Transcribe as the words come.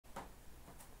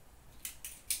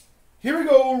Here we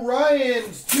go,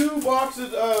 Ryan's 2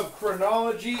 boxes of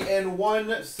Chronology and 1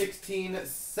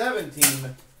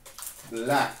 16-17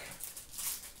 black.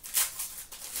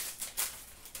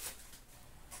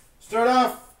 Start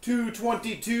off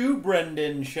 222,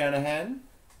 Brendan Shanahan.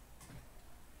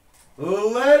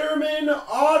 Letterman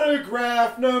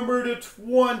autograph number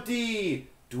 /20,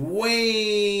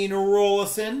 Dwayne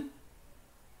Rollison.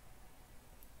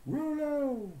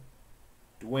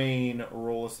 Dwayne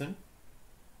Rollison.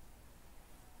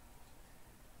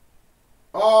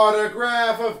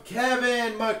 Autograph of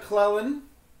Kevin McClellan.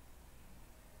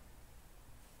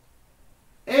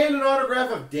 And an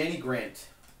autograph of Danny Grant.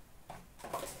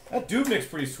 That Dubnik's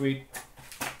pretty sweet.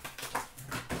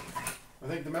 I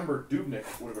think the member Dubnik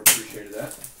would have appreciated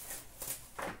that.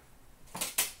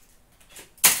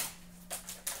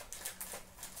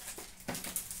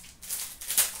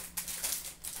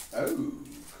 Oh,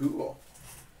 cool.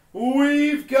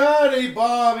 We've got a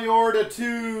Bobby Orta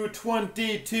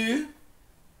 222.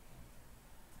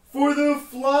 For the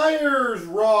Flyers,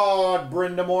 Rod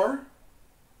Brindamore.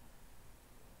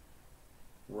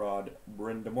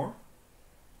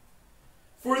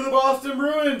 For the Boston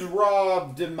Bruins,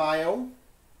 Rob DeMaio.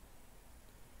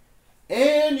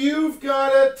 And you've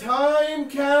got a Time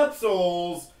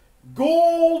Capsules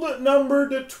gold number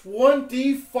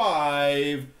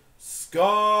 /25,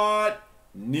 Scott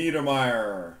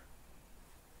Niedermayer.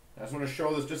 I just want to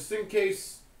show this just in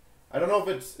case. I don't know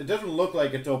if it doesn't look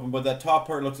like it's open, but that top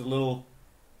part looks a little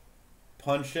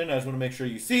punched in. I just want to make sure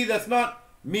you see that's not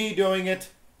me doing it.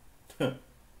 But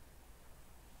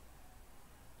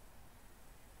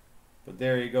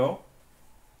there you go.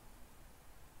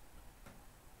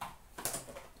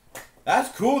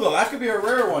 That's cool though. That could be a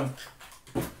rare one.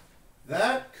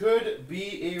 That could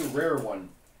be a rare one.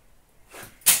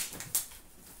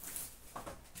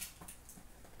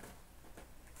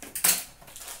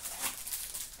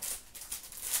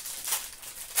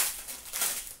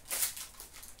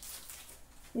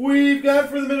 We've got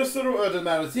for the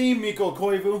Minnesota team, Mikko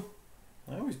Koivu.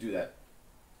 I always do that.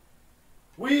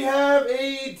 We have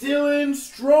a Dylan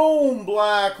Strome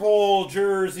black hole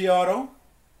jersey auto.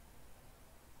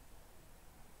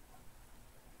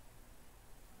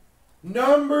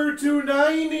 Number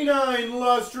 299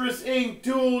 lustrous ink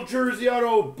dual jersey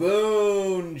auto,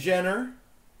 Boone Jenner.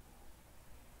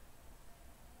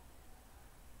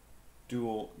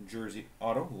 Dual jersey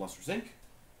auto, lustrous ink.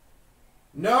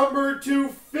 Number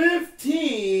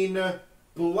 215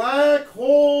 black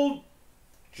hole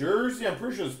jersey. I'm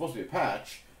pretty sure it's supposed to be a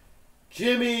patch.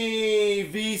 Jimmy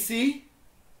VC.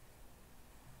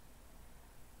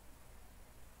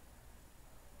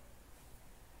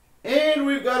 And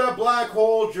we've got a black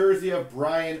hole jersey of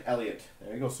Brian Elliott.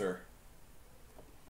 There you go, sir.